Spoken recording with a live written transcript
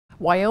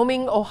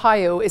Wyoming,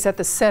 Ohio is at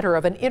the center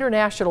of an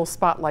international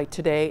spotlight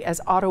today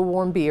as Otto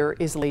Warmbier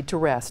is laid to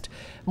rest.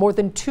 More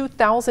than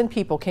 2,000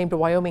 people came to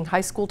Wyoming High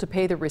School to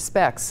pay their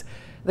respects.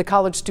 The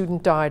college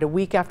student died a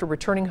week after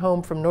returning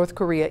home from North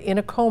Korea in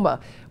a coma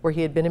where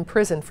he had been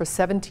imprisoned for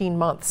 17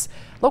 months.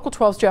 Local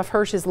 12's Jeff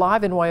Hirsch is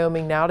live in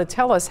Wyoming now to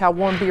tell us how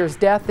Warmbier's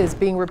death is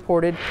being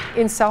reported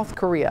in South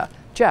Korea.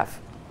 Jeff.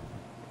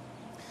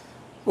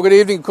 Well, good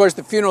evening. Of course,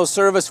 the funeral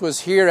service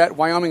was here at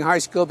Wyoming High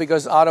School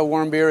because Otto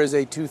Warmbier is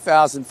a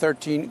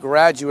 2013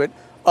 graduate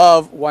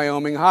of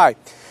Wyoming High.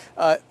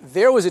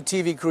 There was a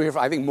TV crew here,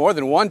 I think more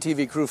than one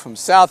TV crew from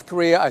South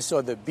Korea. I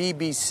saw the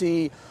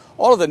BBC,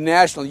 all of the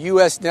national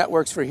U.S.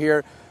 networks were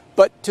here.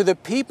 But to the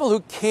people who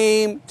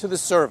came to the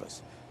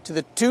service, to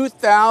the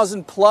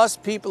 2,000 plus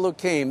people who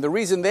came, the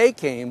reason they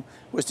came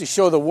was to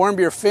show the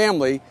Warmbier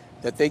family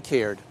that they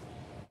cared.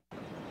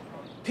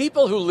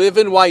 People who live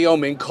in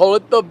Wyoming call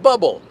it the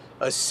bubble,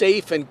 a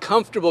safe and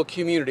comfortable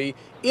community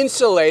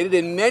insulated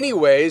in many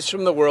ways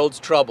from the world's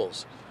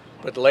troubles.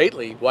 But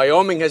lately,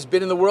 Wyoming has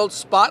been in the world's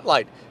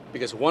spotlight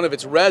because one of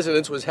its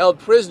residents was held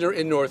prisoner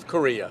in North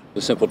Korea.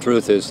 The simple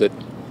truth is that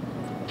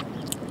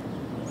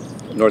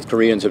North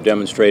Koreans have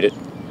demonstrated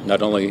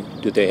not only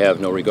do they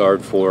have no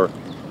regard for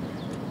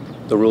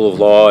the rule of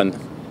law and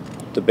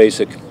the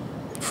basic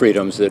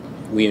freedoms that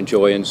we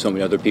enjoy and so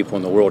many other people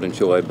in the world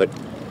enjoy, but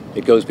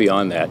it goes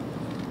beyond that.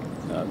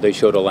 They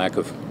showed a lack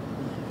of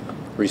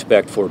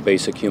respect for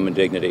basic human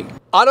dignity.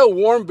 Otto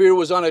Warmbier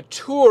was on a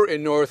tour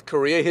in North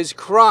Korea. His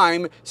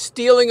crime,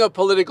 stealing a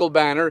political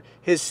banner.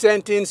 His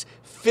sentence,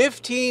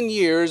 15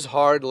 years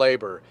hard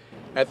labor.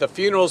 At the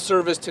funeral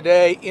service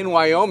today in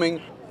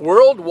Wyoming,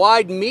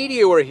 worldwide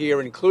media were here,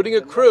 including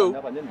a crew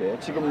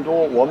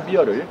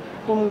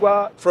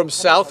from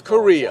South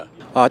Korea.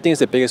 I think it's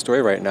the biggest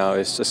story right now.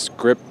 It's just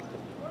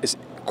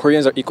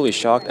Koreans are equally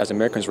shocked as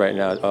Americans right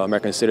now.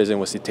 American citizen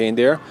was detained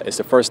there. It's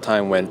the first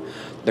time when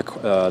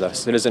the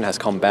citizen has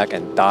come back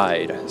and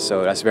died.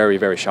 So that's very,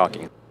 very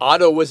shocking.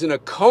 Otto was in a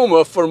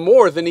coma for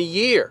more than a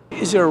year.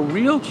 Is there a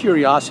real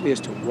curiosity as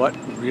to what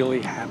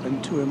really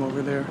happened to him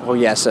over there? Well,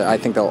 yes, I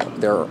think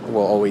there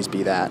will always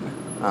be that.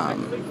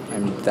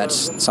 And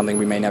that's something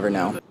we may never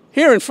know.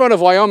 Here in front of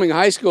Wyoming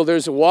High School,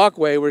 there's a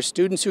walkway where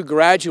students who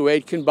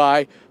graduate can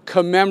buy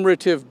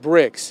commemorative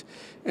bricks.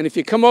 And if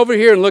you come over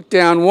here and look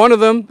down, one of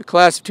them, the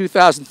class of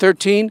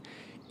 2013,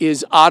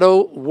 is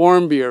Otto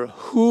Warmbier.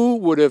 Who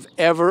would have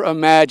ever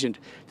imagined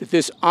that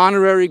this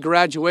honorary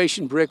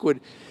graduation brick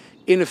would,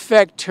 in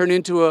effect, turn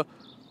into a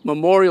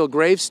memorial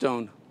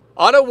gravestone?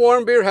 Otto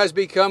Warmbier has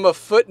become a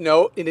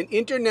footnote in an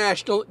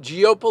international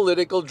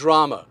geopolitical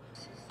drama.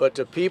 But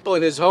to people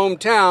in his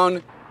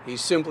hometown,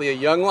 he's simply a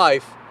young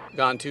life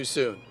gone too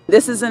soon.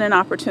 This isn't an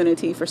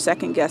opportunity for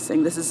second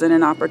guessing. This isn't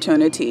an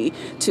opportunity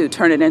to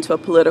turn it into a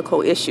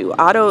political issue.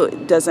 Otto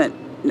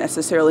doesn't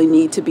necessarily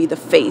need to be the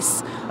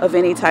face of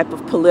any type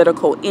of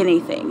political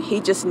anything. He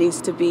just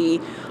needs to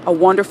be a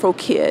wonderful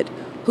kid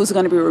who's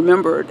going to be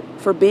remembered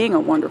for being a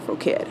wonderful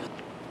kid.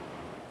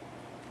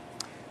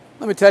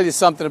 Let me tell you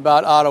something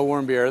about Otto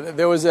Warmbier.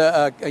 There was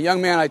a young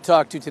man I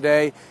talked to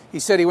today. He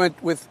said he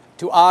went with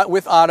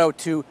Otto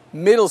to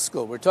middle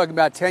school. We're talking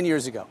about 10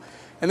 years ago.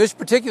 And this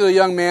particular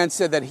young man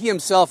said that he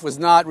himself was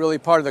not really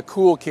part of the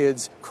cool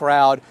kids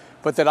crowd,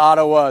 but that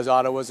Otto was.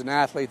 Otto was an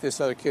athlete,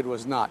 this other kid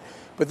was not.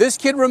 But this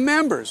kid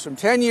remembers from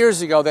 10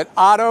 years ago that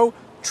Otto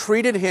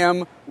treated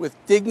him with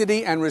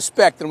dignity and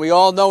respect. And we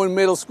all know in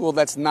middle school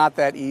that's not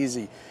that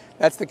easy.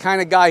 That's the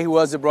kind of guy he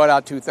was that brought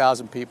out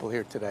 2,000 people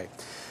here today.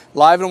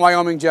 Live in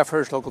Wyoming, Jeff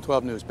Hirsch, Local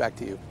 12 News. Back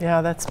to you.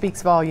 Yeah, that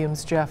speaks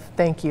volumes, Jeff.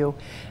 Thank you.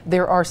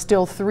 There are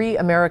still 3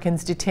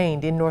 Americans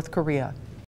detained in North Korea.